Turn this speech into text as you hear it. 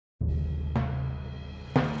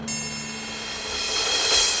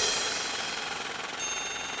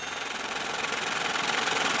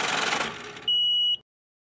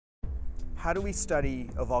How do we study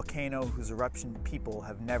a volcano whose eruption people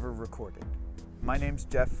have never recorded? My name's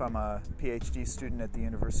Jeff. I'm a PhD student at the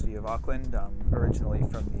University of Auckland. I'm originally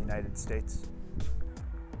from the United States.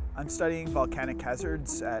 I'm studying volcanic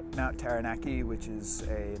hazards at Mount Taranaki, which is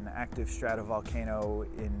an active stratovolcano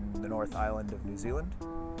in the North Island of New Zealand.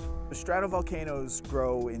 The stratovolcanoes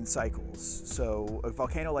grow in cycles, so a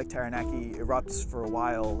volcano like Taranaki erupts for a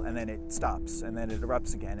while and then it stops and then it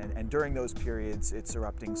erupts again, and during those periods it's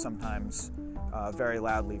erupting sometimes very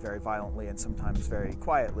loudly, very violently, and sometimes very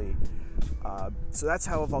quietly. So that's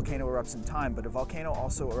how a volcano erupts in time, but a volcano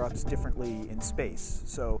also erupts differently in space.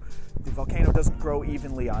 So the volcano doesn't grow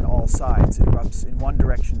evenly on all sides. It erupts in one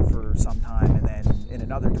direction for some time and then in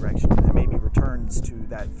another direction, and then maybe returns to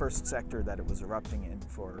that first sector that it was erupting in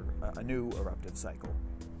for a new eruptive cycle.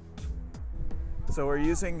 So we're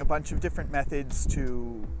using a bunch of different methods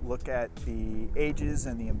to look at the ages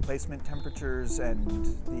and the emplacement temperatures and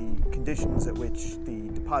the conditions at which the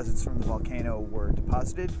deposits from the volcano were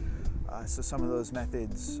deposited. So some of those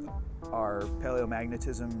methods are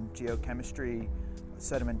paleomagnetism, geochemistry,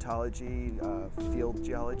 sedimentology, field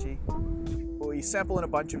geology. We sample in a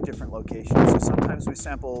bunch of different locations. So sometimes we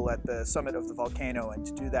sample at the summit of the volcano, and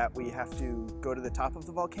to do that we have to go to the top of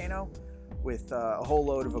the volcano with a whole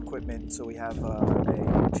load of equipment. So we have a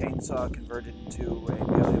chainsaw converted into a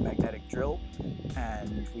paleomagnetic drill,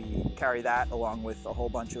 and we carry that along with a whole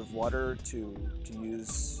bunch of water to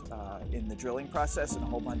use in the drilling process, and a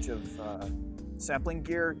whole bunch of sampling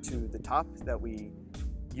gear to the top that we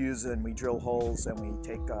use, and we drill holes and we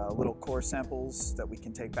take little core samples that we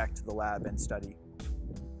can take back to the lab and study.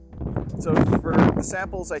 So for the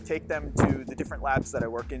samples, I take them to the different labs that I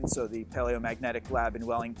work in, so the paleomagnetic lab in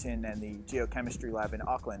Wellington and the geochemistry lab in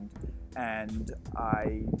Auckland, and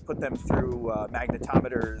I put them through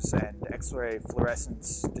magnetometers and X-ray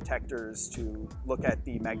fluorescence detectors to look at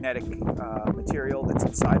the magnetic material that's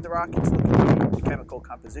inside the rock, and to look at the chemical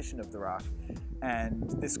composition of the rock. And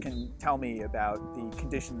this can tell me about the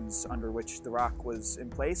conditions under which the rock was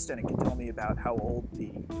emplaced, and it can tell me about how old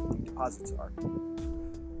the deposits are.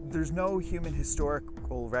 There's no human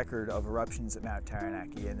historical record of eruptions at Mount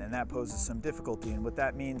Taranaki, and that poses some difficulty. And what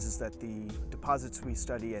that means is that the deposits we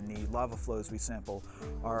study and the lava flows we sample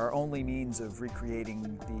are our only means of recreating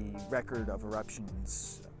the record of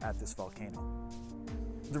eruptions at this volcano.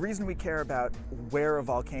 The reason we care about where a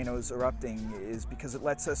volcano is erupting is because it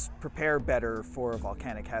lets us prepare better for a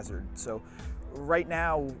volcanic hazard. So right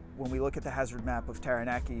now, when we look at the hazard map of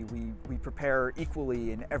Taranaki, we prepare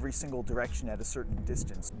equally in every single direction at a certain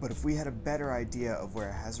distance. But if we had a better idea of where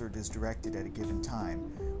a hazard is directed at a given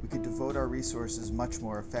time, we could devote our resources much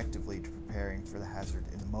more effectively to preparing for the hazard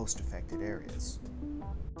in the most affected areas.